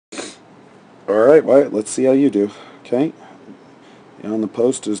Alright, well, let's see how you do. Okay? On the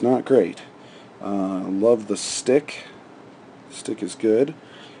post is not great. Love the stick. Stick is good.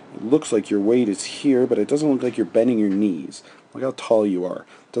 It looks like your weight is here, but it doesn't look like you're bending your knees. Look how tall you are.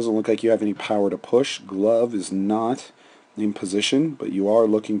 It doesn't look like you have any power to push. Glove is not in position, but you are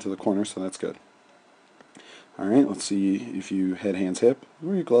looking to the corner, so that's good. Alright, let's see if you head, hands, hip.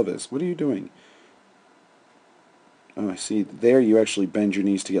 Where your glove is. What are you doing? Oh, I see. There you actually bend your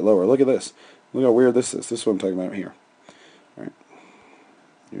knees to get lower. Look at this. Look how weird this is. This is what I'm talking about here. Alright.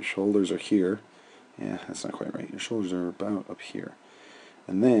 Your shoulders are here. Yeah, that's not quite right. Your shoulders are about up here.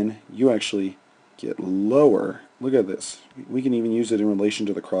 And then you actually get lower. Look at this. We can even use it in relation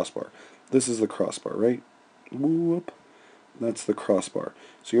to the crossbar. This is the crossbar, right? Whoop. That's the crossbar.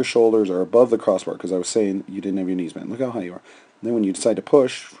 So your shoulders are above the crossbar because I was saying you didn't have your knees bent. Look how high you are. And then when you decide to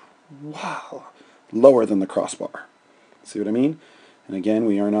push, wow, lower than the crossbar. See what I mean? And again,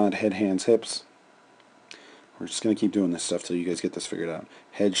 we are not head, hands, hips. We're just going to keep doing this stuff till you guys get this figured out.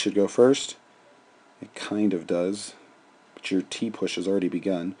 Head should go first. It kind of does. But your T-push has already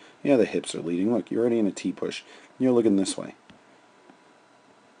begun. Yeah, the hips are leading. Look, you're already in a T-push. You're looking this way.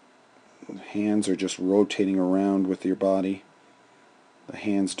 The hands are just rotating around with your body. The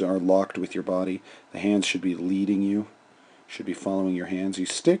hands are locked with your body. The hands should be leading you. Should be following your hands. Your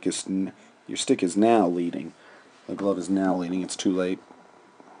stick is now leading. The glove is now leading. It's too late.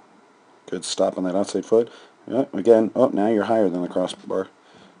 Good stop on that outside foot. Yeah, again, oh, now you're higher than the crossbar.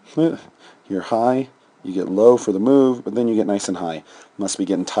 You're high, you get low for the move, but then you get nice and high. Must be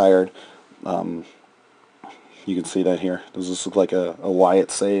getting tired. You can see that here. Does this look like a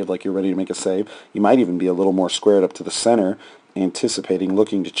Wyatt save, like you're ready to make a save? You might even be a little more squared up to the center, anticipating,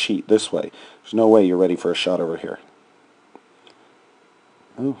 looking to cheat this way. There's no way you're ready for a shot over here.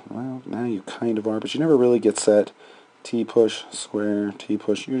 Oh, well, now you kind of are, but you never really get set. T-push, square,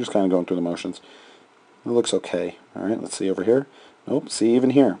 T-push. You're just kind of going through the motions. It looks okay. Alright, let's see over here. Nope, see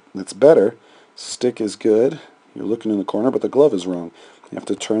even here. It's better. Stick is good. You're looking in the corner, but the glove is wrong. You have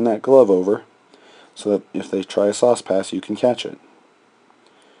to turn that glove over so that if they try a sauce pass, you can catch it.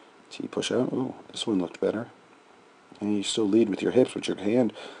 T-push out. Ooh, this one looked better. And you still lead with your hips, with your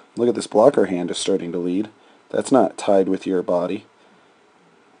hand. Look at this blocker hand is starting to lead. That's not tied with your body.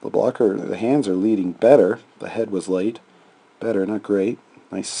 The hands are leading better. The head was late. Better, not great.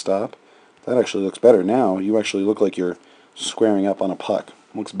 Nice stop. That actually looks better now. You actually look like you're squaring up on a puck.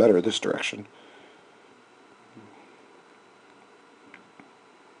 Looks better this direction.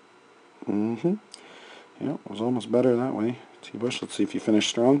 Yeah, it was almost better that way. T-push, let's see if you finish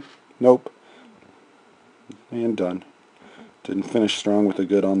strong. Nope. And done. Didn't finish strong with a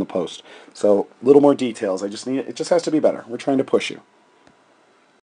good on the post. So, little more details. It just has to be better. We're trying to push you.